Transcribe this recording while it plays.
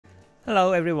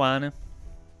Hello everyone,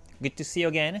 good to see you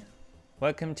again.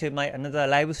 Welcome to my another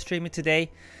live stream today.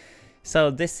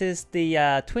 So this is the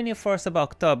 21st of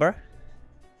October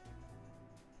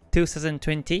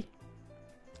 2020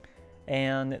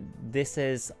 and this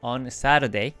is on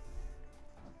Saturday.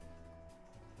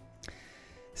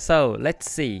 So let's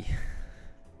see.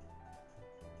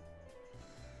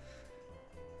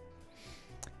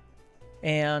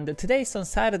 And today's on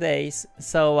Saturdays,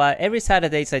 so every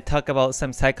Saturdays I talk about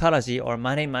some psychology or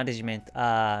money management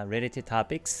related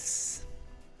topics.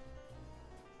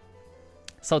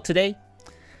 So today,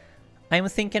 I'm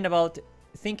thinking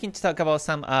to talk about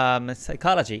some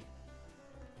psychology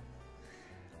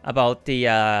about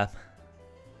the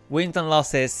wins and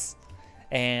losses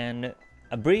and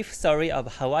a brief story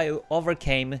of how I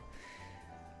overcame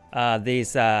these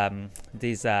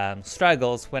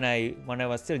struggles when I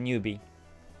was still newbie.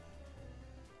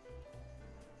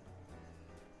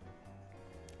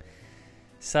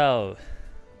 So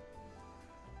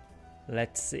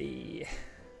let's see.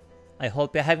 I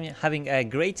hope you're having a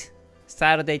great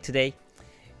Saturday today.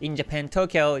 In Japan,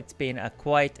 Tokyo, it's been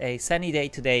quite a sunny day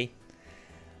today.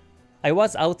 I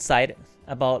was outside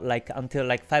about until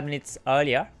 5 minutes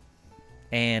earlier,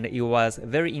 and it was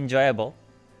very enjoyable.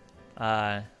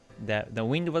 The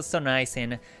wind was so nice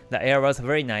and the air was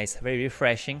very nice, very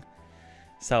refreshing.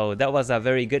 So that was a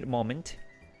very good moment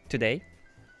today.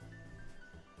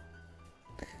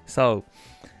 So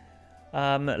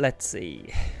let's see.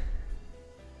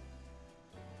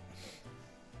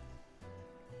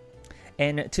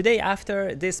 And today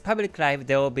after this public live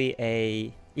there will be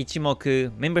a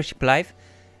Ichimoku membership live,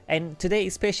 and today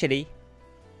especially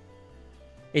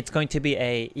it's going to be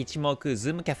a Ichimoku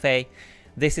Zoom Cafe.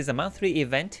 This is a monthly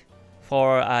event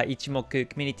for Ichimoku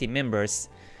community members.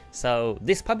 So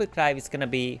this public live is gonna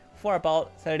be for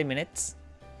about 30 minutes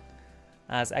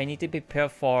as I need to prepare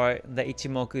for the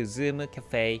Ichimoku Zoom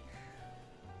Cafe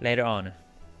later on.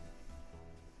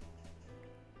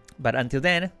 But until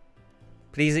then,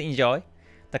 please enjoy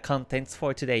the contents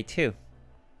for today too.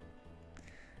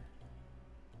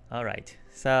 Alright,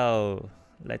 so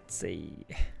let's see.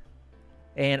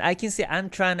 And I can see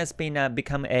Antran has been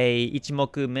become a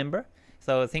Ichimoku member.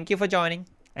 So thank you for joining,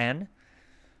 Anne.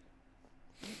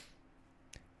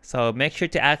 So make sure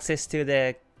to access to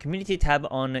the community tab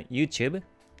on YouTube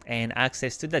and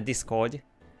access to the Discord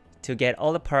to get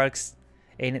all the perks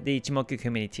in the Ichimoku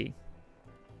community.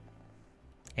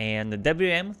 And the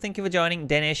WM, thank you for joining.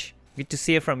 Danish, good to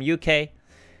see you from UK.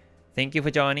 Thank you for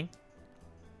joining.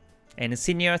 And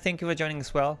Senior, thank you for joining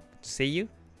as well. Good to see you.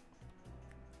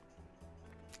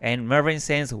 And Mervyn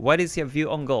says, what is your view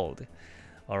on gold?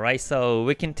 Alright, so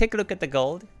we can take a look at the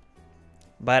gold,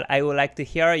 but I would like to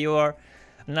hear your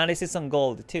analysis on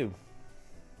gold too.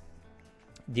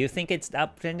 Do you think it's the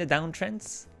uptrend or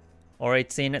downtrends? Or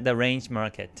it's in the range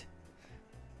market?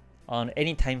 On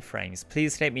any time frames,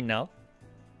 please let me know.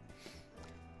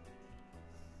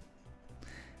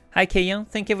 Hi Kayon,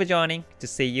 thank you for joining. Good to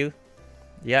see you.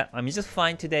 Yeah, I'm just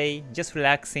fine today, just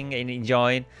relaxing and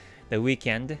enjoying the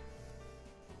weekend.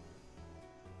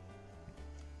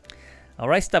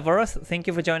 Alright, Stavros, thank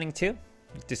you for joining too.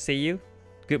 Good to see you.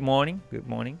 Good morning,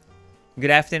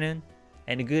 good afternoon,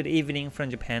 and good evening from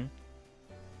Japan.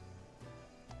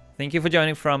 Thank you for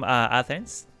joining from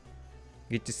Athens.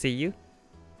 Good to see you.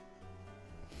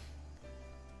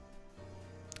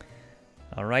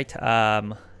 Alright,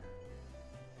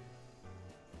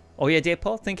 oh yeah,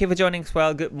 J-Paul, thank you for joining as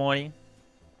well. Good morning.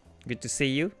 Good to see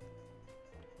you.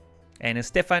 And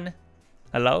Stefan,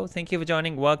 hello, thank you for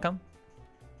joining. Welcome.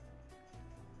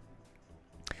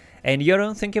 And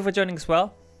Yorun, thank you for joining as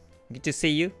well. Good to see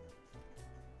you.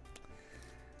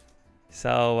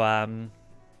 So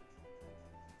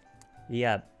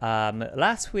yeah,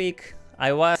 last week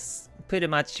I was pretty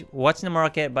much watching the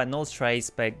market but no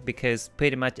trades, because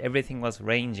pretty much everything was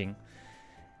ranging.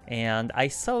 And I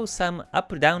saw some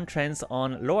up or down trends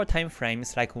on lower time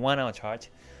frames like 1 hour chart,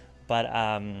 but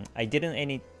I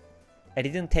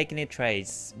didn't take any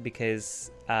trades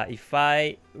because if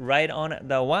I ride on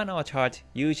the 1 hour chart,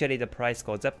 usually the price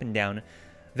goes up and down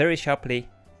very sharply.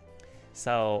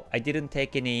 So I didn't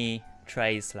take any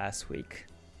trades last week.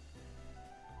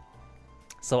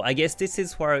 So I guess this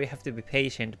is where we have to be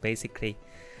patient basically.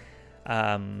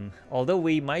 Although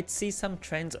we might see some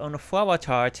trends on a 4 hour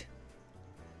chart,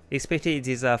 especially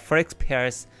these Forex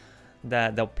pairs,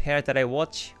 the pair that I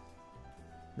watch,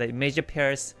 the major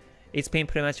pairs, it's been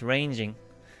pretty much ranging.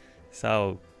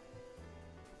 So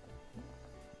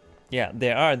yeah,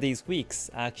 there are these weeks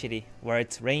actually where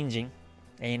it's ranging,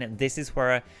 and this is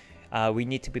where we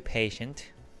need to be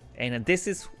patient. And this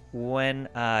is when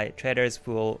traders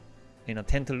will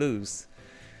tend to lose.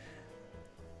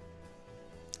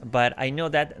 But I know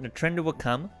that the trend will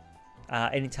come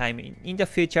anytime in the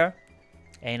future,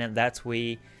 and that's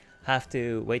we have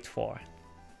to wait for.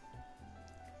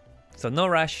 So no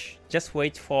rush, just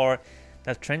wait for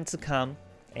the trend to come,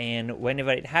 and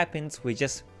whenever it happens, we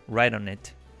just ride on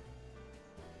it.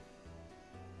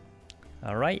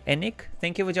 Alright, Enik,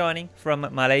 thank you for joining from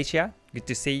Malaysia. Good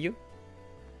to see you.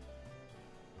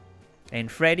 And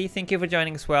Freddy, thank you for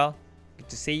joining as well. Good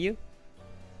to see you.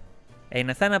 And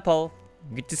Nathanael,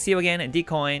 good to see you again.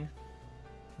 Dcoin,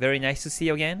 very nice to see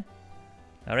you again.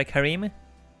 Alright, Karim,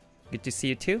 good to see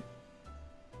you too.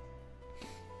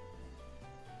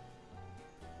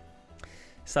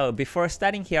 So before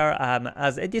starting here,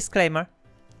 as a disclaimer,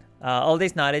 all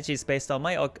this knowledge is based on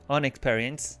my own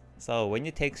experience. So when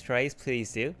you take trades,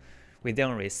 please do with your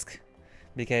own risk,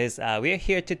 because we are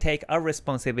here to take our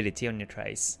responsibility on your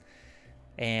trades,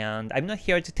 and I'm not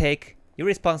here to take your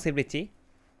responsibility.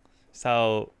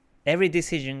 So every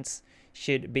decisions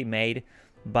should be made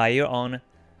by your own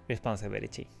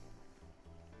responsibility.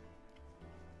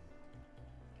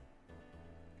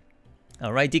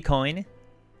 All right, Dcoin.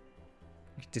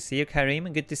 Good to see you,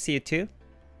 Karim. Good to see you too.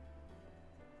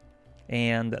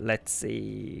 And let's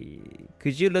see.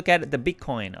 Could you look at the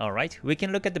Bitcoin? All right, we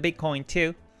can look at the Bitcoin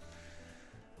too.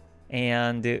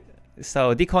 And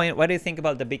so, Bitcoin, what do you think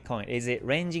about the Bitcoin? Is it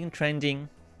ranging, trending?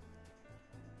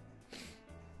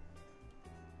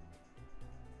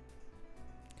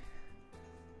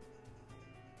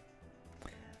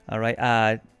 All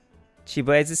right.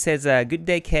 Chibueze says, "Good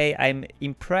day, Kay. I'm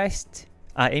impressed.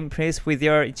 Impressed with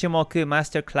your Ichimoku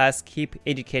masterclass. Keep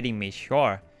educating me."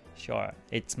 Sure.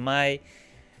 It's my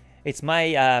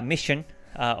mission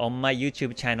on my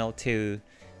YouTube channel to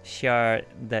share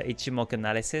the Ichimoku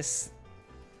analysis.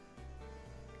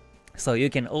 So you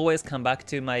can always come back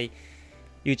to my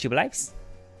YouTube lives,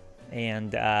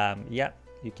 and yeah,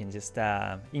 you can just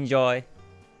enjoy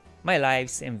my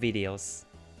lives and videos.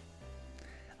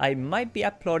 I might be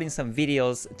uploading some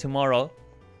videos tomorrow,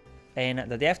 and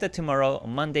the day after tomorrow,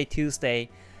 on Monday, Tuesday,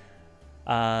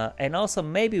 and also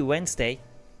maybe Wednesday.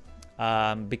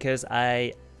 Because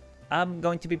I am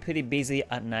going to be pretty busy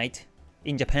at night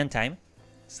in Japan time.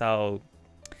 So,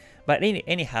 but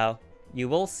anyhow, you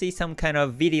will see some kind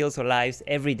of videos or lives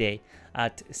every day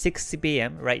at 6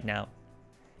 p.m. right now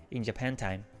in Japan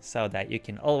time, so that you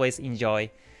can always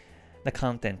enjoy the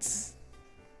contents.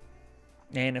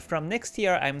 And from next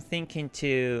year, I'm thinking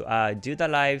to do the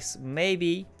lives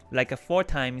maybe like 3 or 4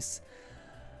 times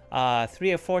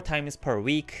per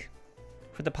week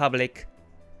for the public.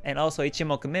 And also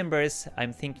Ichimoku members,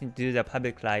 I'm thinking to do the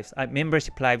public lives,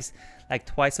 membership lives like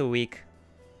twice a week.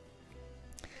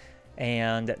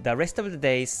 And the rest of the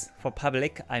days for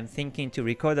public, I'm thinking to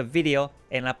record a video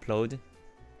and upload,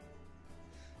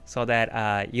 so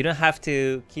that you don't have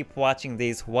to keep watching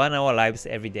these 1-hour lives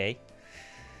every day.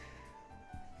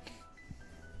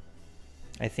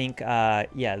 I think,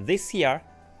 yeah, this year,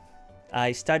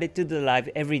 I started to do the live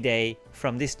every day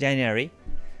from this January.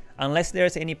 Unless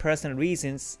there's any personal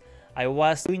reasons, I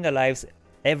was doing the lives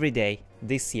every day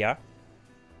this year.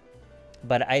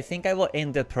 But I think I will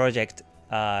end the project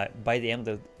by the end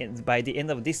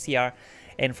of this year,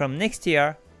 and from next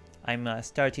year, I'm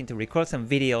starting to record some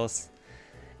videos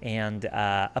and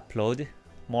upload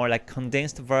more like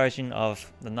condensed version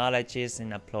of the knowledges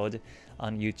and upload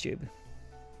on YouTube.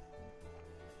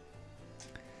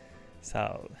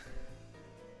 So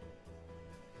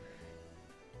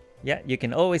yeah, you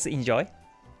can always enjoy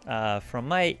from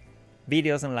my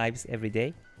videos and lives every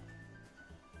day.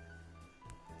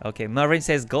 Okay, Marvin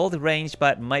says gold range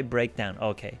but might break down.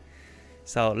 Okay,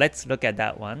 so let's look at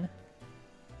that one.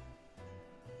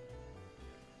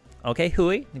 Okay,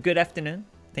 Hui, good afternoon.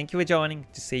 Thank you for joining.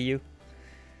 Good to see you.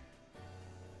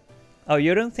 Oh,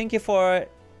 Yurun, thank you for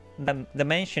the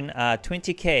mention.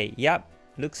 20k. Yep,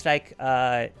 looks like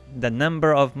the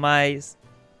number of my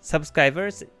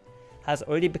subscribers has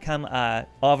already become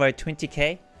over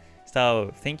 20k.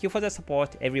 So thank you for the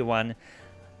support, everyone.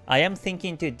 I am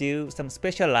thinking to do some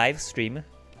special live stream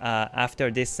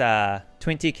after this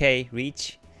 20k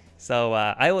reach. So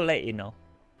I will let you know.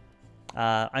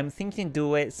 I'm thinking to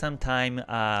do it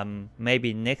sometime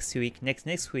maybe next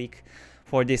week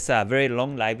for this very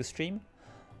long live stream,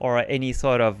 or any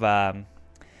sort of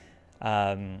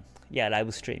yeah,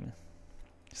 live stream.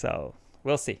 So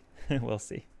we'll see. We'll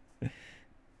see.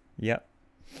 Yep.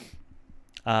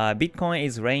 Bitcoin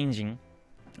is ranging.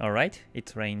 All right,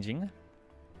 it's ranging.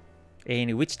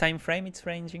 In which time frame it's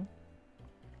ranging?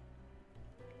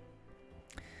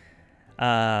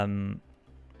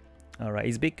 Alright,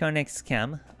 is Bitcoin a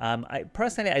scam? I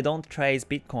personally don't trade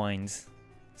Bitcoins,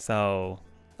 so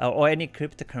or any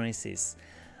cryptocurrencies.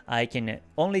 I can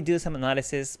only do some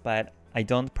analysis, but I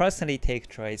don't personally take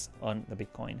trades on the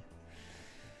Bitcoin.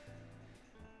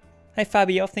 Hi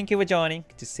Fabio, thank you for joining.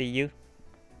 Good to see you.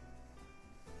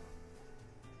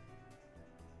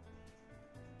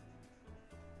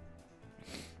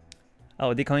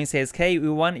 Oh, the coin says, "Hey, we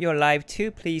want your live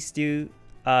too. Please do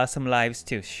some lives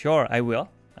too." Sure, I will.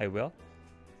 I will.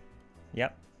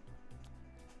 Yep.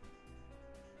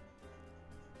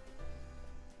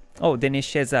 Oh, Dennis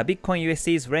says, Bitcoin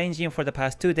USD is ranging for the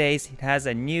past 2 days. It has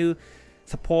a new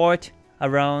support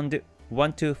around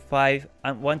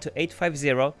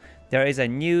 12850. There is a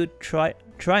new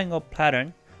triangle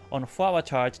pattern on 4-hour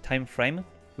chart time frame,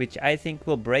 which I think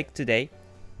will break today.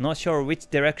 Not sure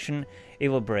which direction it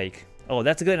will break. Oh,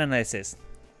 that's a good analysis.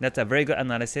 That's a very good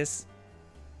analysis.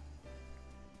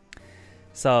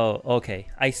 So, okay,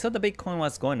 I saw the Bitcoin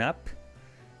was going up,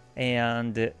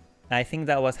 and I think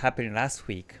that was happening last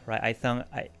week, right? I thought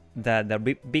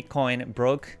the Bitcoin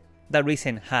broke the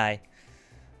recent high,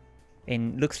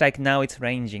 and looks like now it's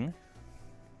ranging.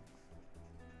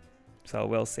 So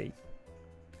we'll see.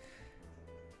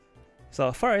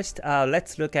 So first,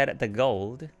 let's look at the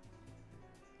gold.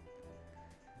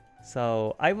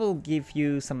 So I will give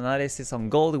you some analysis on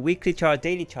gold weekly chart,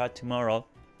 daily chart tomorrow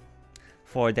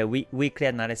for the weekly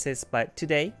analysis, but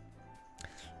today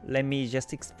let me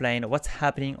just explain what's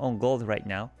happening on gold right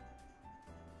now.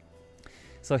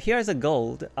 So here's a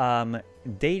gold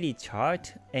daily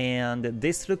chart, and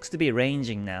this looks to be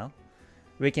ranging now.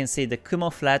 We can see the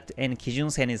Kumo flat and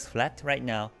Kijun Sen is flat right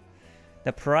now.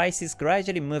 The price is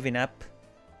gradually moving up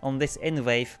on this N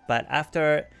wave, but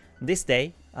after this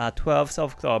day, 12th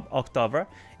of October,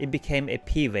 it became a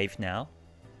P wave now.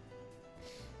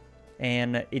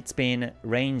 And it's been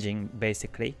ranging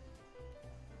basically.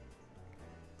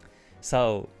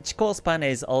 So Chikou span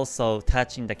is also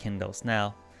touching the candles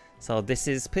now. So this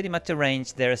is pretty much a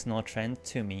range. There is no trend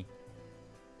to me.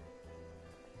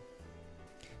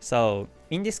 So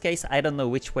in this case, I don't know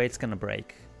which way it's gonna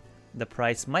break. The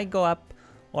price might go up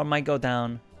or might go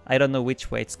down. I don't know which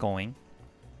way it's going.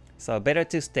 So better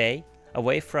to stay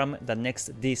away from the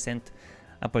next decent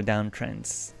up or down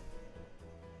trends.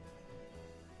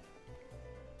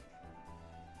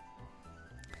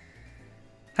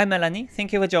 Hi Melanie,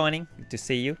 thank you for joining. Good to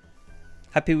see you.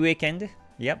 Happy weekend.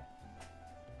 Yep.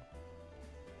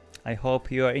 I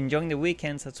hope you are enjoying the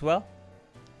weekends as well.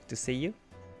 Good to see you.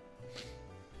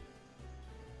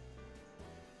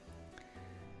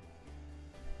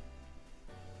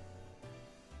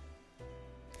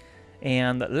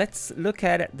 And let's look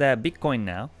at the Bitcoin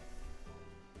now.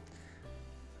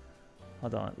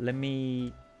 Hold on, let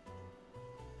me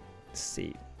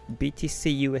see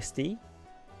BTCUSD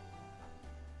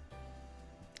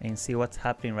and see what's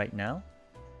happening right now.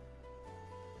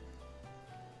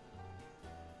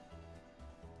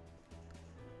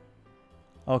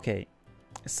 Okay,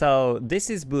 so this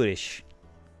is bullish.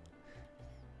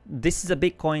 This is a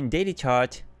Bitcoin daily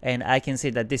chart, and I can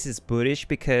see that this is bullish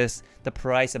because the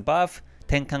price above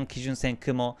Tenkan Kijun Sen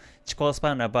Kumo, Chikou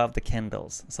span above the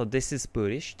candles. So this is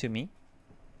bullish to me.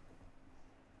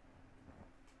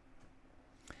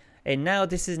 And now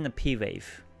this is in a P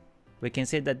wave. We can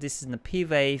say that this is in a P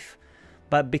wave,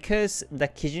 but because the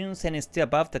Kijun Sen is still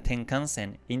above the Tenkan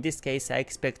Sen, in this case I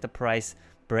expect the price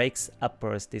breaks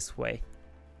upwards this way.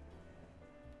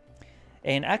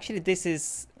 And actually this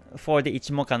is for the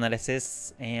Ichimoku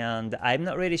analysis, and I'm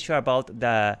not really sure about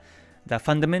the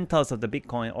fundamentals of the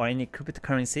Bitcoin or any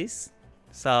cryptocurrencies.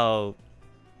 So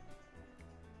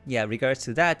yeah, regards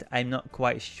to that, I'm not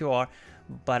quite sure.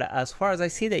 But as far as I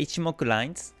see the Ichimoku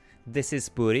lines, this is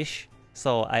bullish.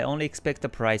 So I only expect the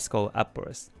price go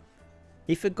upwards.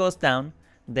 If it goes down,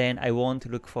 then I won't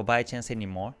look for buy chance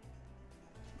anymore.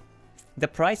 The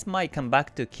price might come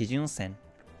back to Kijun Sen,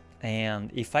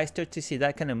 and if I start to see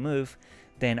that kind of move,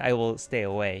 then I will stay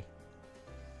away.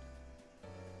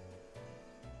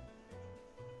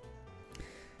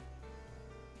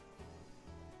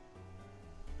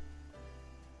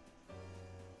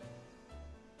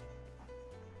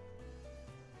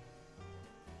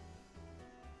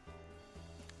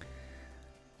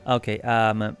 Okay,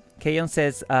 Kayon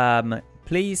says,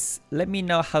 please let me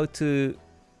know how to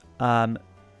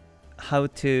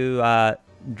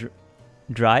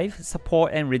drive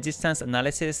support and resistance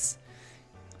analysis,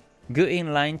 good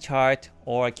in line chart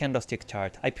or candlestick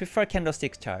chart. I prefer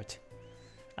candlestick chart.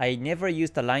 I never use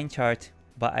the line chart,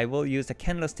 but I will use the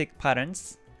candlestick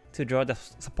patterns to draw the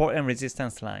support and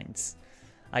resistance lines.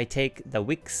 I take the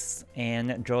wicks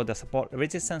and draw the support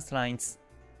resistance lines.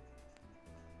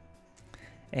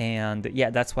 And yeah,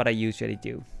 that's what I usually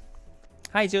do.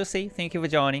 Hi Josie, thank you for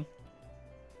joining.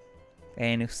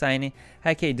 And Hussein,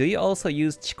 hi Kay, do you also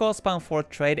use Chikou span for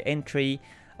trade entry?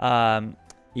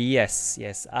 Yes.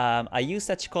 I use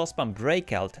the Chikou span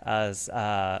breakout as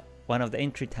one of the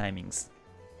entry timings.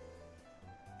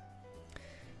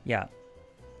 Yeah.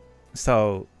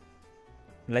 So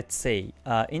let's say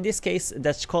in this case,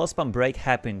 the Chikou span break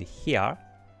happened here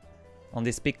on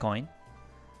this Bitcoin.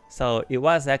 So it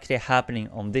was actually happening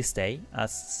on this day,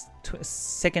 as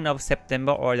 2nd of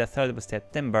September or the 3rd of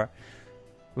September.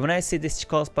 When I see this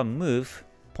Chikou span move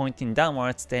pointing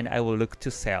downwards, then I will look to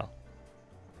sell.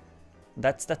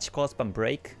 That's the Chikou span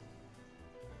break.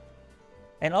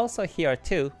 And also here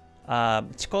too,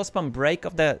 Chikou span break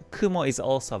of the Kumo is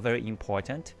also very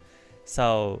important.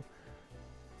 So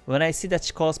when I see the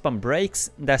Chikou span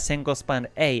breaks the Senko span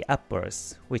A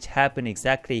upwards, which happened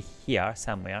exactly here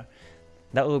somewhere,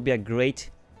 that will be a great,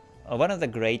 one of the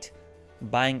great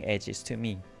buying edges to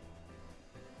me.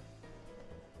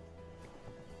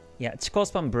 Yeah, Chikou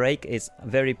span break is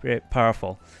very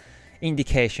powerful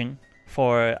indication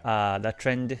for the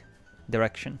trend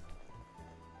direction.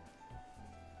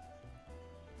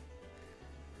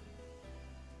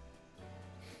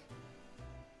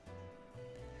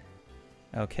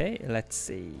 Okay, let's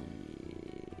see.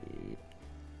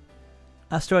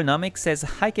 Astronomic says,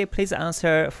 hi Kay, please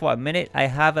answer for a minute. I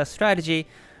have a strategy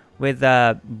with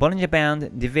the Bollinger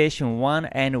Band deviation 1,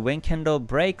 and when candle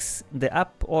breaks the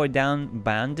up or down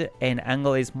band and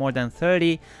angle is more than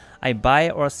 30, I buy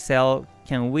or sell.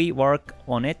 Can we work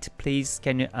on it? Please,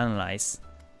 can you analyze?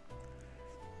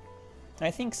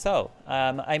 I think so.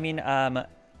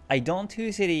 I don't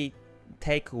usually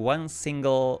take one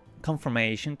single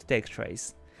confirmation to take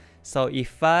trades. So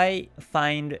if I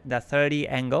find the 30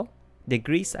 angle,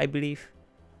 degrees I believe,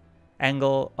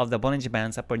 angle of the Bollinger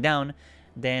Bands up or down,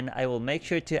 then I will make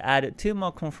sure to add 2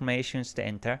 more confirmations to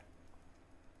enter.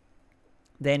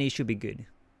 Then it should be good.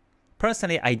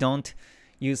 Personally, I don't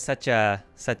use such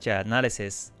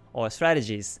analysis or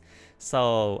strategies,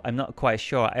 so I'm not quite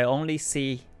sure. I only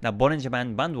see the Bollinger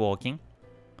Band band walking,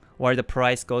 where the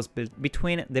price goes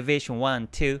between deviation 1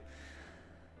 and 2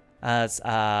 as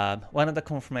one of the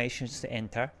confirmations to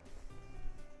enter.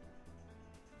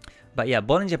 But yeah,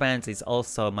 Bollinger Bands is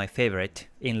also my favorite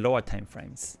in lower time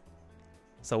frames.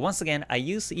 So once again, I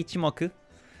use Ichimoku,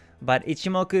 but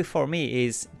Ichimoku for me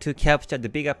is to capture the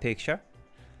bigger picture.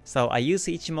 So I use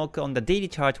Ichimoku on the daily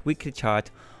chart, weekly chart,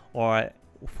 or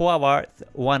 4 hour,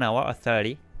 1 hour, or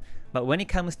 30. But when it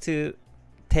comes to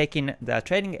taking the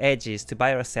trading edges to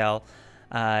buy or sell,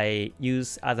 I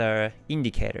use other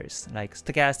indicators like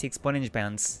stochastics, Bollinger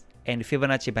Bands, and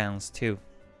Fibonacci bands too.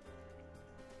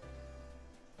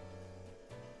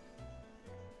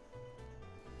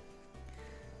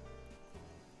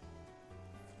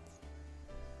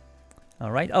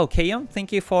 Alright, oh Kayon,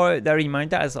 thank you for the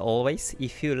reminder as always.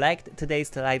 If you liked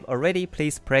today's live already,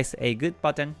 please press a good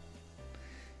button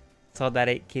so that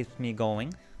it keeps me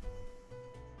going.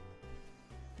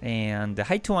 And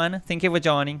hi Tuan, thank you for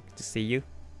joining. Good to see you.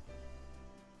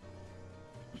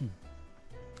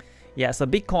 Yeah, so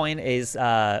Bitcoin is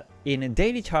in a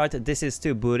daily chart, this is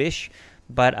too bullish,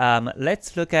 but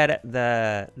let's look at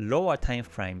the lower time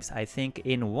frames. I think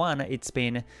in one it's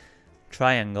been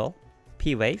triangle,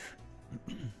 P wave.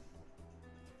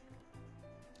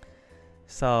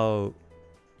 So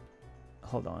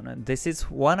hold on, this is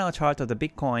 1 hour chart of the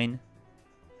Bitcoin,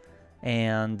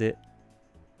 and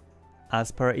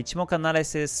as per Ichimoku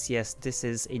analysis, yes, this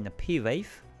is in a P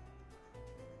wave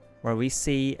where we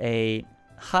see a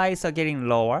highs are getting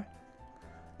lower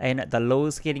and the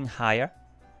lows getting higher.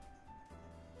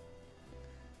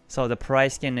 So the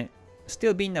price can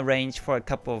still be in the range for a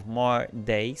couple of more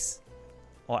days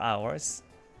or hours.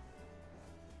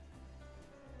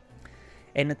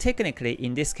 And technically,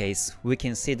 in this case, we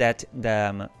can see that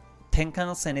the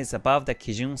Tenkan Sen is above the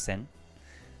Kijun Sen.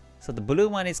 So the blue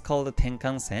one is called the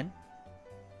Tenkan Sen,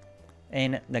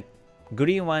 and the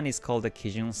green one is called the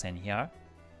Kijun Sen here.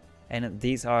 And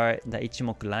these are the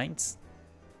Ichimoku lines.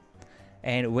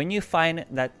 And when you find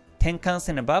that Tenkan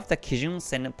Sen above the Kijun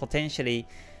Sen, potentially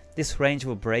this range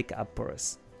will break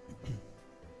upwards.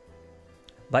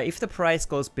 But if the price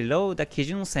goes below the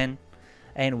Kijun Sen,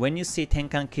 and when you see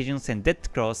Tenkan Kijun Sen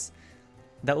dead cross,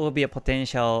 that will be a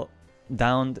potential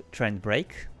downtrend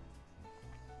break.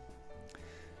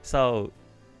 So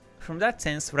from that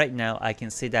sense, right now I can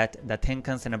see that the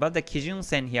Tenkan Sen above the Kijun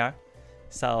Sen here.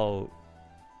 So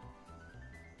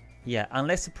yeah,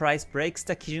 unless the price breaks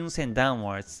the Kijun Sen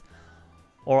downwards,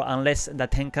 or unless the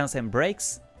Tenkan Sen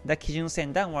breaks the Kijun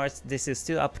Sen downwards, this is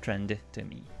still uptrend to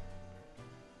me.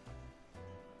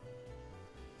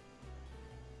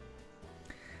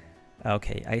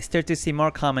 Okay, I start to see more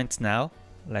comments now.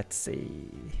 Let's see.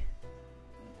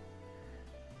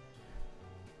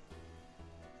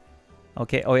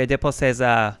 Okay, Oyedepo says,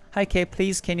 hi Kay,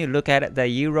 please can you look at the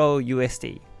Euro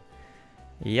USD?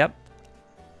 Yep.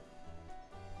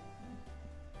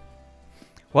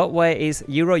 What way is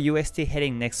Euro USD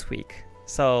heading next week?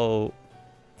 So,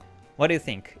 what do you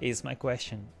think is my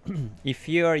question. If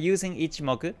you are using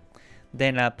Ichimoku,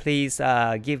 then please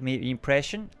give me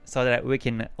impression so that we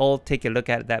can all take a look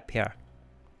at that pair.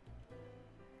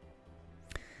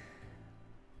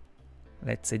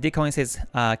 Let's see. Dcoin says,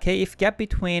 okay, if gap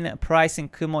between price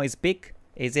and Kumo is big,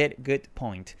 is it good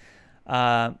point?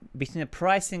 Between the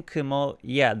price and Kumo,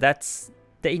 yeah, that's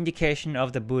the indication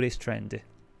of the bullish trend.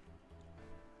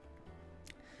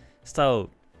 So,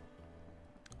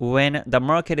 when the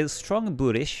market is strong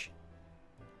bullish,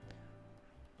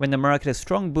 then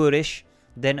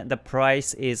the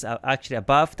price is actually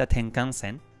above the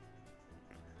Tenkan-sen.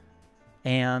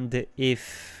 And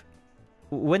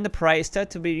when the price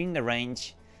starts to be in the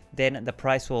range, then the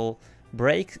price will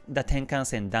break the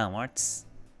Tenkan-sen downwards,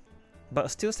 but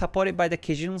still supported by the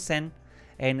Kijun-sen,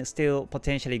 and still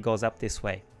potentially goes up this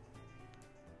way.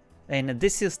 And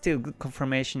this is still good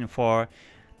confirmation for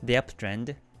the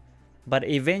uptrend, but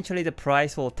eventually the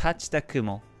price will touch the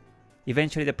Kumo.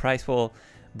 Eventually the price will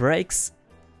break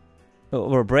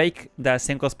the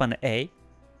Senko span A.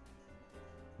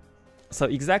 So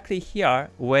exactly here,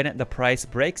 when the price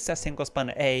breaks the Senko span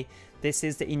A, this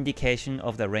is the indication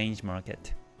of the range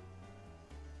market.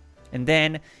 And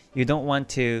then you don't want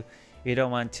to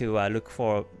look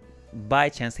for buy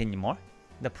chance anymore.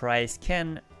 The price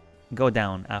can go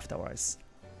down afterwards.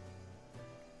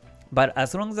 But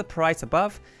as long as the price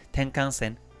above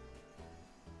Tenkan-sen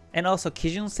and also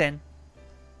Kijun-sen,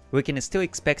 we can still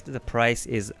expect the price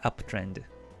is uptrend.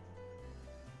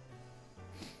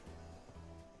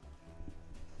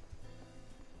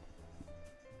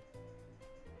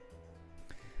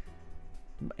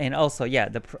 And also, yeah,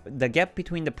 the gap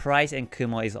between the price and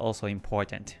Kumo is also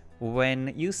important.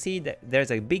 When you see that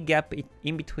there's a big gap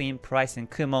in between price and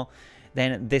Kumo,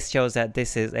 then this shows that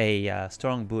this is a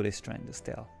strong bullish trend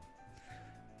still.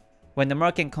 When the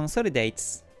market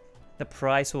consolidates, the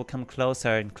price will come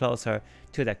closer and closer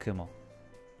to the Kumo.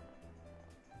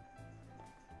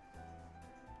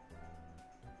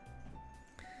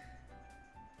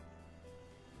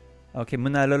 Okay,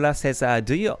 Munalula says,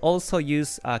 do you also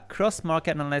use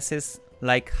cross-market analysis,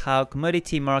 like how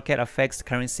commodity market affects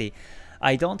currency?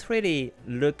 I don't really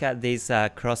look at these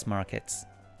cross markets.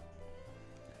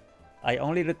 I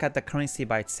only look at the currency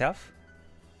by itself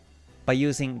by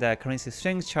using the currency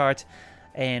strength chart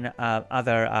and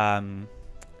other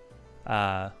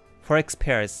forex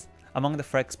pairs, among the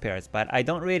forex pairs, but I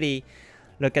don't really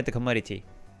look at the commodity.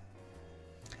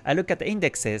 I look at the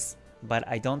indexes, but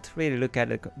I don't really look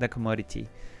at the commodity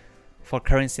for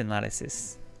currency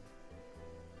analysis.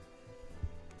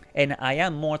 And I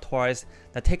am more towards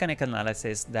the technical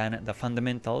analysis than the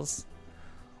fundamentals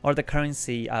or the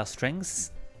currency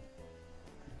strengths.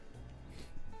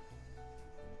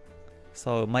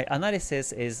 So my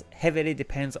analysis is heavily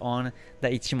depends on the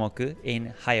Ichimoku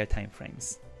in higher time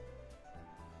frames.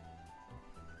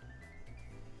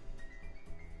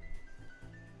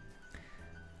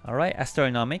 Alright,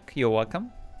 Astronomic, you're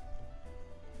welcome.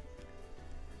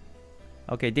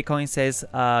 Okay, Dcoin says,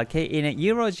 okay, in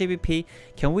Euro GBP,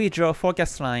 can we draw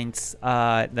forecast lines?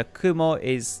 The Kumo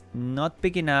is not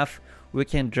big enough. We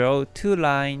can draw two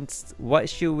lines. What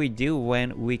should we do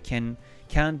when we can't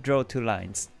draw two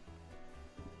lines?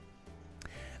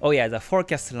 Oh yeah, the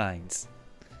forecast lines.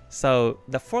 So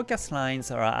the forecast lines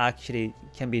are actually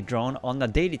can be drawn on the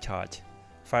daily chart,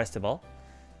 first of all.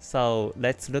 So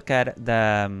let's look at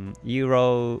the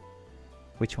Euro,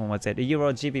 which one was it? The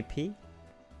Euro GBP.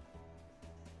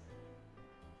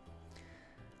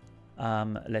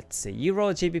 Let's see, Euro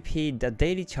GBP, the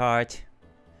daily chart,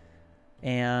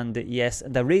 and yes,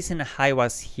 the recent high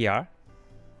was here.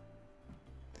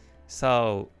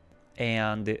 So,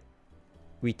 and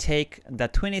we take the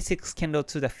 26 candle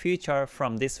to the future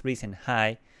from this recent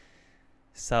high.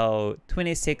 So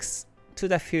 26 to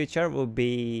the future will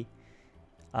be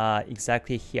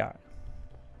exactly here.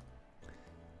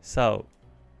 So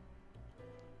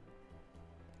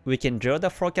we can draw the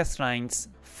forecast lines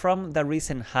from the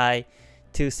recent high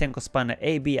to Senko span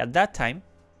AB at that time.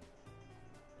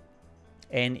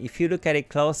 And if you look at it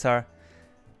closer,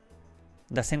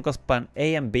 the Senko span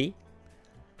A and B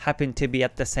happen to be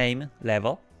at the same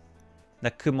level.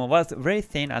 The Kumo was very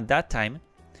thin at that time,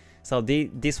 so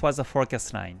this was a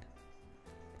forecast line.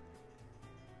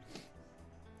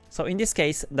 So in this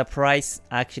case, the price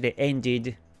actually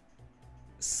ended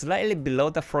slightly below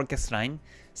the forecast line,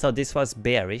 so this was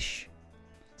bearish.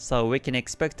 So we can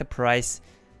expect the price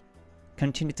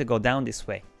continue to go down this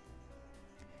way.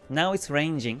 Now it's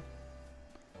ranging,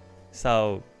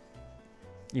 so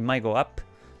it might go up,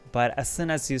 but as soon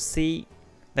as you see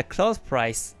the close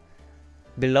price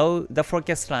below the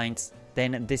forecast lines,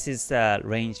 then this is a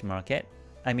range market.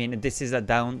 I mean, this is a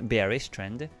down bearish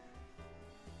trend.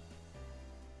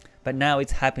 But now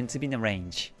it's happened to be in a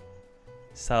range.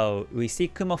 So we see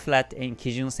Kumo flat and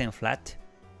Kijun Sen flat.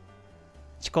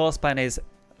 Chikou span is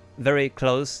very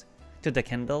close to the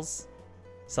candles.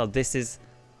 So this is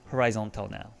horizontal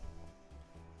now.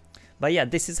 But yeah,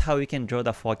 this is how you can draw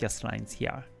the forecast lines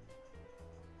here.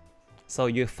 So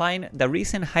you find the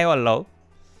recent high or low,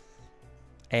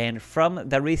 and from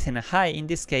the recent high, in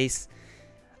this case,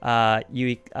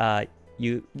 you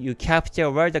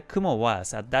capture where the Kumo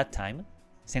was at that time,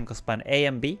 Senko span A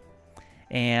and B,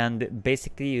 and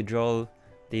basically you draw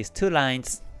these two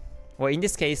lines. Well, in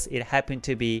this case, it happened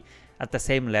to be at the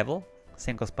same level,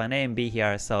 Senko span A and B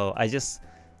here, so I just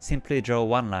simply draw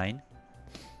one line.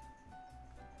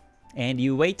 And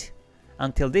you wait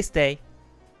until this day,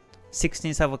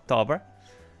 16th of October,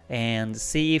 and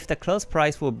see if the close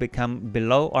price will become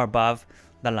below or above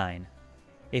the line.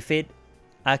 If it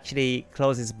actually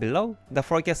closes below the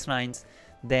forecast lines,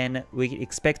 then we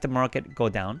expect the market go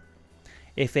down.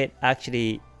 If it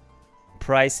actually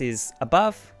price is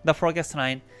above the forecast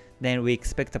line, then we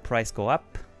expect the price go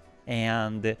up.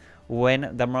 And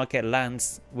when the market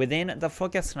lands within the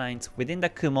forecast lines, within the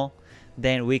Kumo,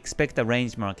 then we expect a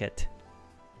range market.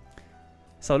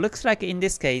 So it looks like in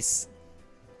this case,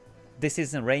 this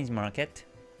is a range market.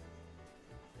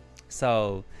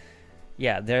 So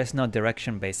yeah, there's no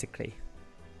direction basically.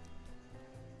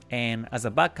 And as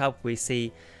a backup, we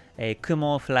see a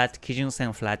Kumo flat, Kijun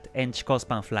Sen flat, and Chikou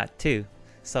span flat too.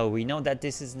 So we know that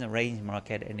this is in a range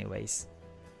market anyways.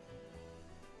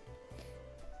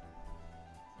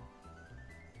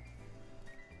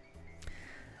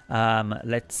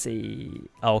 Let's see.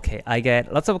 Okay, I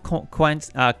get lots of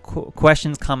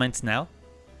questions, comments now.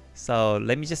 So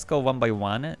let me just go one by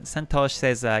one. Santosh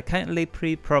says, kindly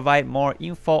provide more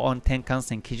info on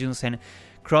Tenkan-sen, Kijun-sen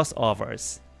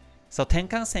crossovers. So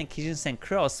Tenkan-sen, Kijun-sen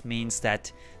cross means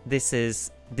that this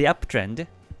is the uptrend.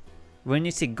 When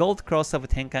you see gold cross of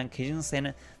Tenkan,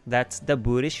 Kijun-sen, that's the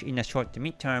bullish in the short to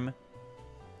mid-term.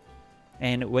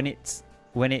 And when it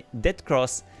dead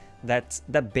cross, that's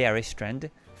the bearish trend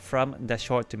from the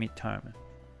short to mid-term.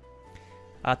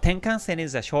 Tenkan-sen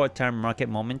is a short-term market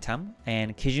momentum,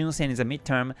 and Kijun-sen is a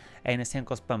mid-term, and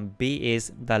Senko span B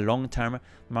is the long-term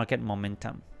market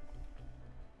momentum.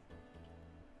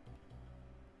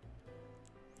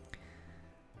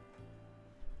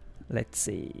 Let's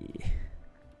see.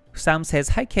 Sam says,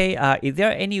 hi Kei, is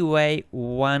there any way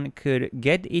one could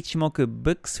get Ichimoku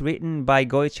books written by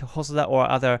Goichi Hosoda or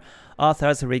other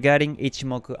authors regarding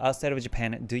Ichimoku outside of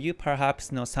Japan? Do you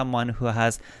perhaps know someone who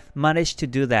has managed to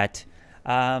do that?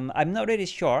 I'm not really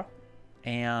sure,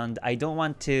 and I don't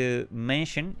want to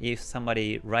mention if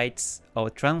somebody writes or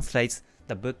translates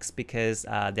the books because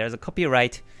there's a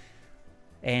copyright,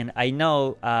 and I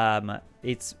know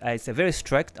it's very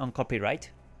strict on copyright.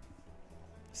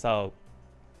 So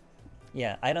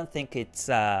yeah, I don't think it's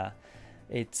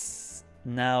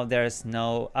now there's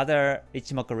no other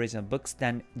Ichimoku original books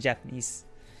than Japanese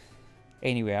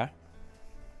anywhere.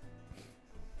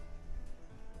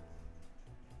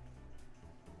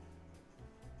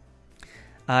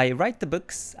 I write the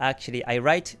books, actually I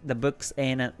write the books,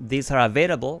 and these are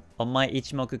available on my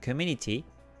Ichimoku community.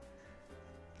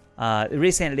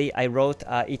 Recently I wrote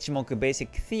Ichimoku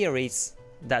Basic Theories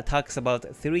that talks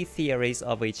about 3 theories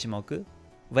of Ichimoku.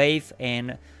 Wave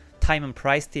and time and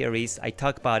price theories, I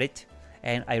talk about it,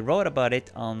 and I wrote about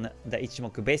it on the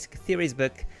Ichimoku Basic Theories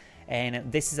book, and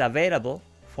this is available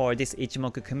for this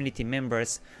Ichimoku community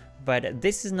members, but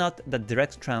this is not the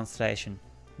direct translation.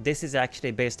 This is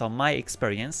actually based on my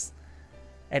experience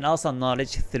and also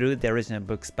knowledge through the original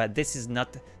books, but this is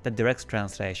not the direct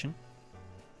translation.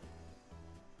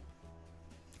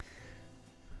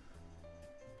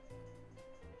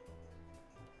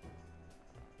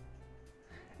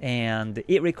 And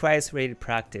it requires really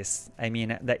practice. I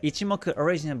mean, the Ichimoku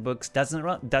original books does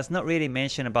not really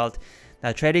mention about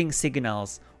the trading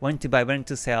signals, when to buy, when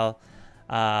to sell.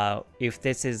 If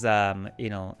this is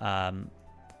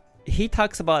he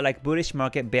talks about like bullish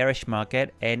market, bearish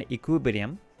market, and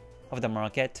equilibrium of the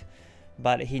market,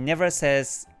 but he never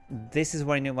says this is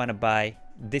when you want to buy,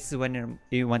 this is when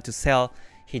you want to sell.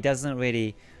 He doesn't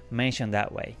really mention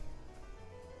that way.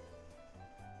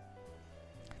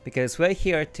 Because we're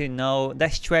here to know the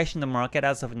situation in the market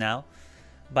as of now,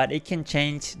 but it can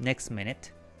change next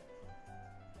minute.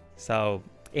 So,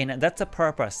 and that's the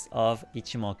purpose of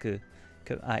Ichimoku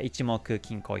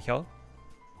Kinko Hyo.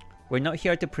 We're not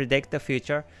here to predict the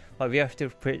future, but we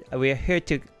are here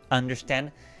to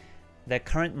understand the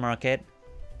current market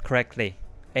correctly,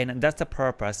 and that's the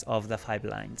purpose of the 5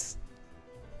 lines.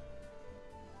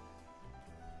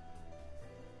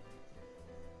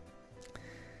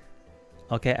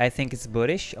 Okay, I think it's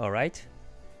bullish. All right.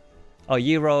 Oh,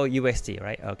 Euro USD,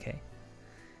 right? Okay.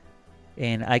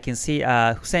 And I can see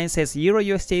Hussein says Euro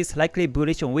USD is likely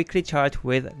bullish on weekly chart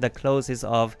with the closes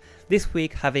of this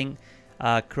week having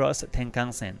cross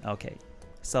Tenkan-sen. Okay.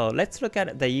 So let's look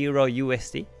at the Euro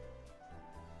USD.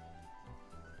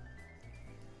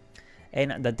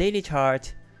 And the daily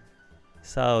chart.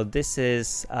 So this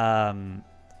is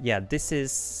this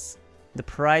is the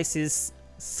price is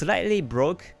slightly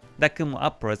broke. The Kumo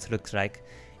upwards looks like.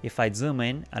 If I zoom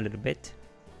in a little bit,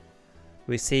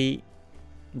 we see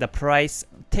the price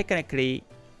technically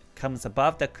comes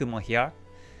above the Kumo here.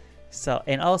 So,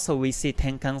 and also we see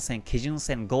Tenkan-sen,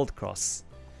 Kijun-sen, Gold Cross.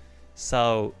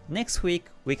 So next week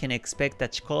we can expect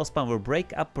that Chikou span will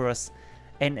break upwards,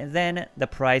 and then the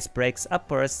price breaks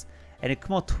upwards, and a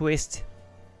Kumo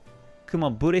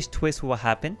bullish twist will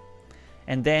happen,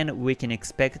 and then we can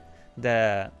expect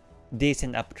the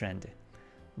decent uptrend.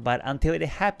 But until it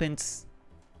happens,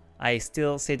 I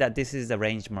still say that this is the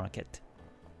range market.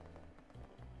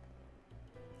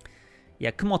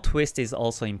 Yeah, Kumo twist is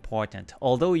also important.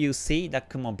 Although you see the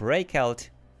Kumo breakout,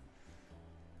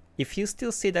 if you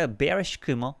still see the bearish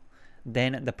Kumo,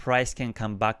 then the price can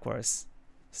come backwards.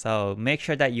 So make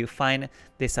sure that you find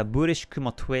this bullish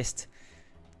Kumo twist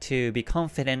to be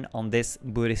confident on this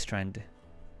bullish trend.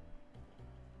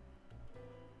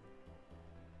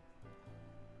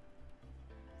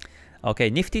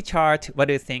 Okay, Nifty chart, what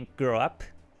do you think grow up?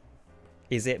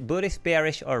 Is it bullish,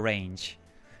 bearish, or range?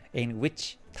 In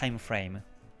which time frame?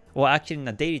 Well, actually in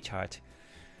the daily chart.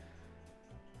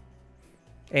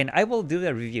 And I will do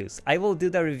the reviews. I will do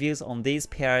the reviews on these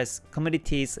pairs,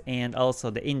 commodities, and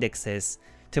also the indexes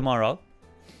tomorrow.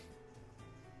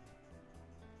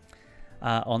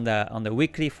 On the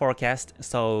weekly forecast,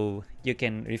 so you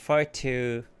can refer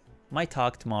to my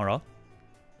talk tomorrow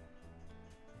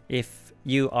if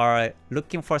you are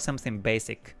looking for something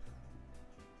basic.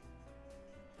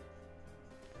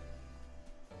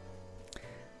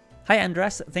 Hi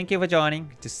Andres, thank you for joining.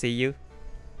 Good to see you.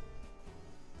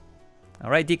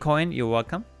 Alright, Dcoin, you're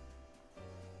welcome.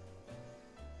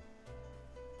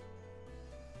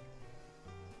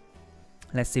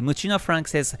 Let's see, Muchino Frank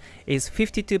says, is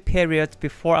 52 periods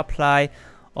before apply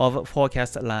of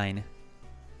forecast line.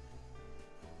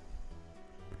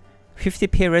 50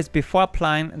 periods before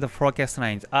applying the forecast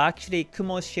lines. Actually,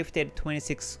 Kumo shifted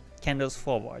 26 candles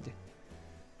forward.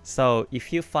 So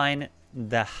if you find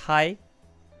the high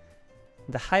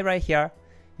right here,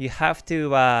 you have to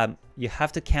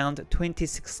count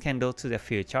 26 candles to the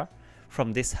future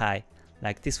from this high,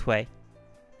 like this way.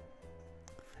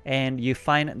 And you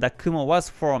find that Kumo was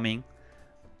forming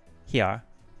here.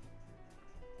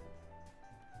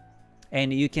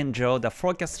 And you can draw the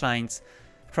forecast lines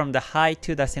from the high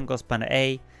to the Senko span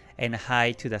A and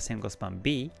high to the Senko span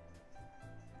B.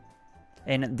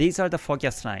 And these are the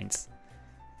forecast lines.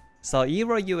 So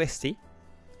Euro USD,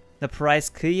 the price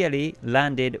clearly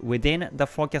landed within the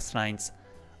forecast lines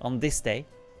on this day,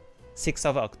 6th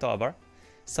of October.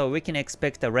 So we can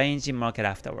expect a range in market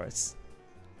afterwards.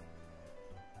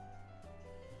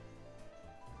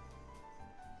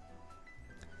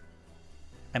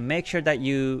 And make sure that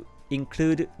you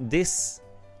include this,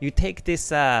 you take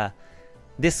this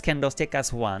this candlestick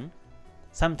as 1.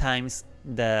 Sometimes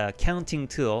the counting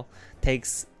tool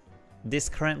takes this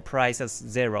current price as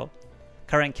 0.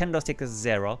 Current candlestick is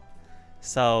 0.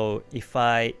 So if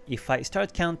I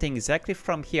start counting exactly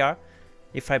from here,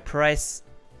 if I press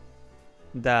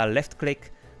the left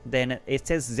click, then it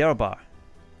says 0 bar.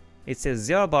 It says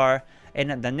 0 bar,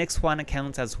 and the next one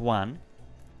counts as 1.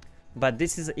 But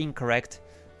this is incorrect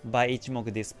by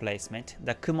Ichimoku displacement.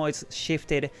 The Kumo is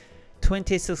shifted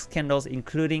 26 candles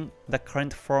including the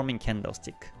current forming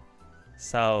candlestick.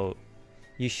 So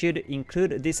you should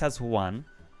include this as 1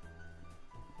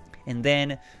 and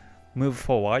then move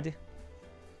forward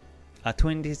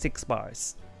 26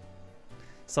 bars.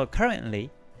 So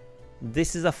currently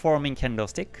this is a forming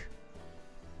candlestick,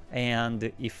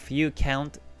 and if you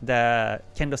count the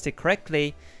candlestick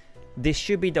correctly, this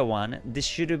should be the 1, this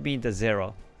should be the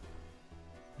 0.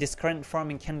 This current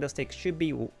forming candlestick should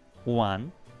be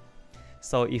 1.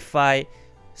 So if I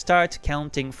start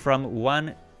counting from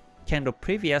 1 candle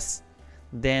previous,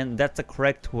 then that's the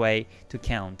correct way to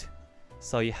count.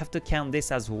 So you have to count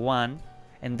this as 1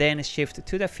 and then shift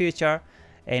to the future,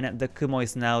 and the Kumo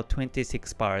is now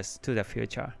 26 bars to the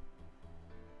future.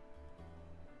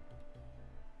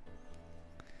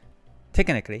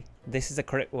 Technically, this is the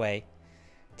correct way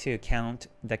to count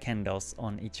the candles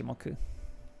on Ichimoku.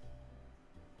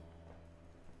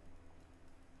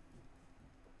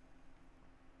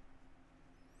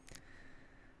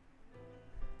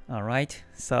 Alright,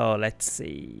 so let's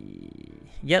see.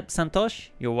 Yep, Santosh,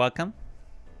 you're welcome.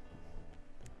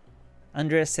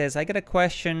 Andreas says, I got a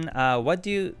question. What do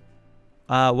you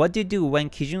do when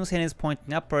Kijun-sen is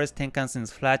pointing upwards, Tenkan-sen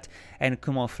is flat, and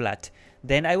Kumo flat?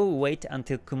 Then I will wait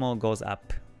until Kumo goes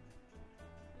up.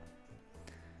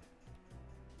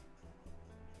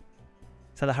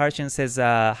 Sadaharshan says,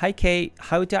 Hi Kei,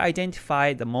 how to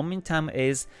identify the momentum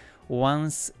is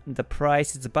once the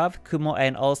price is above Kumo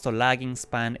and also lagging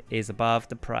span is above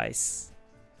the price.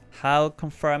 How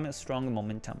confirm strong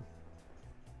momentum?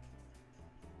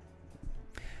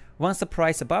 Once the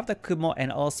price above the Kumo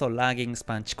and also lagging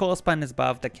span, Chikou span is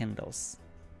above the candles.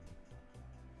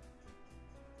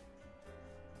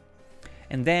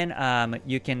 And then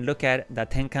you can look at the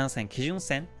Tenkan-sen,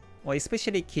 Kijun-sen, or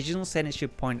especially Kijun-sen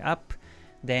should point up,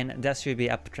 then that should be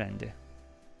uptrend.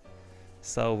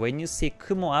 So when you see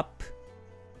Kumo up,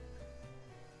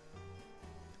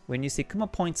 when you see Kumo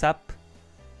points up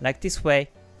like this way,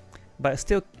 but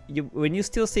still, when you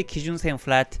still see Kijun-sen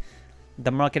flat,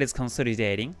 the market is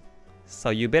consolidating. So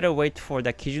you better wait for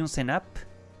the Kijun-sen up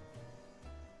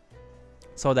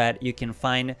so that you can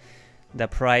find the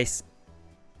price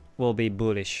will be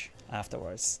bullish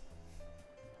afterwards.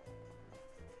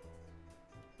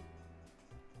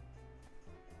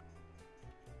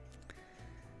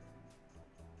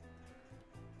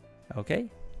 Okay.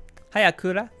 Hi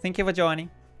Akura, thank you for joining.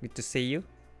 Good to see you.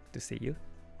 Good to see you.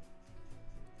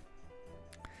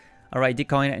 Alright,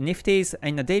 Bitcoin Nifty is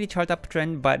in a daily chart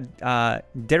uptrend, but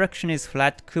direction is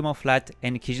flat, Kumo flat,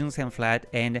 and Kijun-sen flat,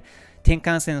 and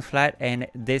Tenkan-sen flat, and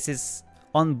this is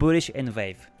on bullish end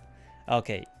wave.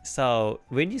 Okay, so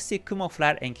when you see Kumo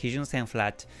flat and Kijun-sen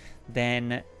flat,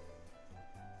 then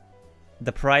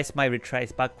the price might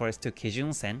retrace backwards to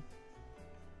Kijun-sen.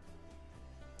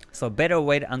 So better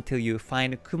wait until you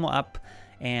find Kumo up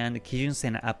and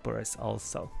Kijun-sen upwards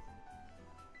also.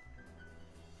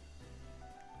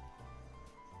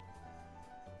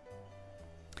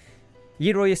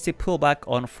 EURUSD pullback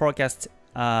on forecast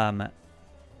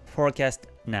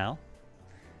now.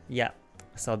 Yeah,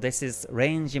 so this is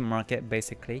ranging market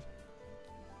basically.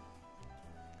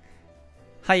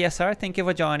 Hi Yasar, thank you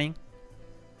for joining.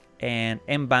 And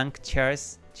mBank,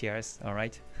 cheers, cheers. All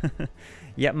right.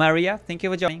 Yeah, Maria, thank you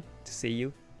for joining. To see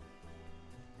you.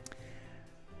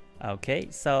 Okay,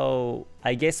 so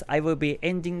I guess I will be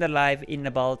ending the live in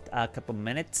about a couple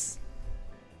minutes,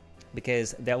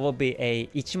 because there will be a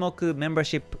Ichimoku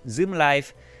membership Zoom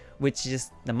live, which is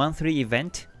the monthly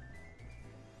event.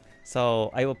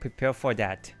 So I will prepare for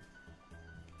that.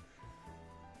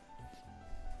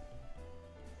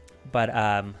 But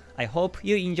I hope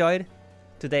you enjoyed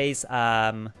today's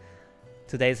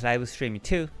live stream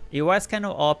too. It was kind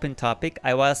of open topic.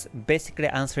 I was basically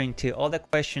answering to all the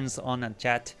questions on the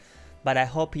chat, but I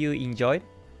hope you enjoyed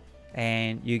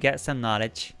and you get some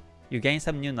knowledge. You gain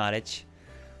some new knowledge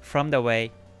from the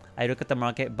way I look at the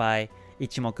market by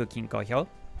Ichimoku Kinko Hyo.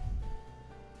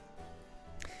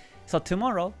 So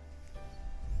tomorrow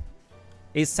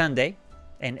is Sunday,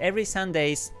 and every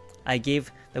Sundays I give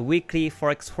the weekly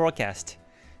Forex forecast.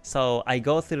 So I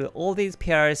go through all these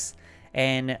pairs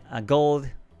and gold,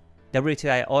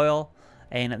 WTI oil,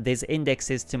 and these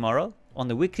indexes tomorrow on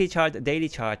the weekly chart, daily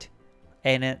chart.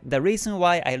 And the reason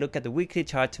why I look at the weekly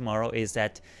chart tomorrow is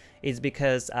that it's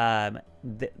because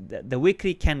the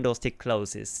weekly candlestick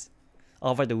closes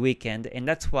over the weekend, and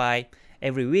that's why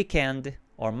every weekend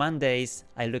or Mondays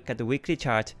I look at the weekly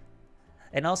chart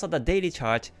and also the daily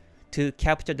chart to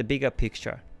capture the bigger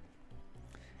picture.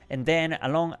 And then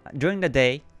during the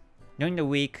day, during the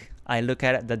week, I look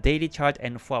at the daily chart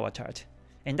and 4-hour chart.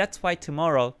 And that's why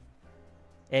tomorrow,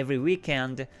 every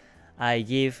weekend, I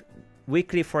give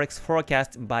weekly Forex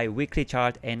forecast by weekly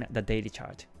chart and the daily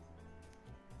chart.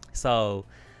 So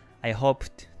I hope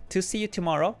to see you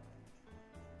tomorrow.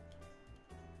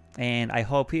 And I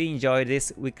hope you enjoy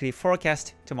this weekly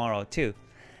forecast tomorrow too.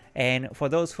 And for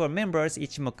those who are members,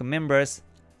 Ichimoku members,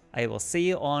 I will see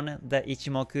you on the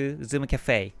Ichimoku Zoom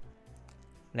Cafe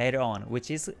later on,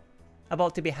 which is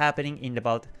about to be happening in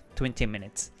about 20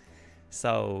 minutes.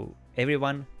 So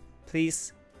everyone,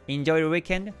 please enjoy your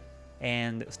weekend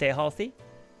and stay healthy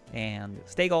and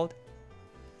stay gold.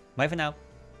 Bye for now.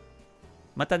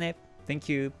 Mata ne. Thank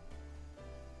you.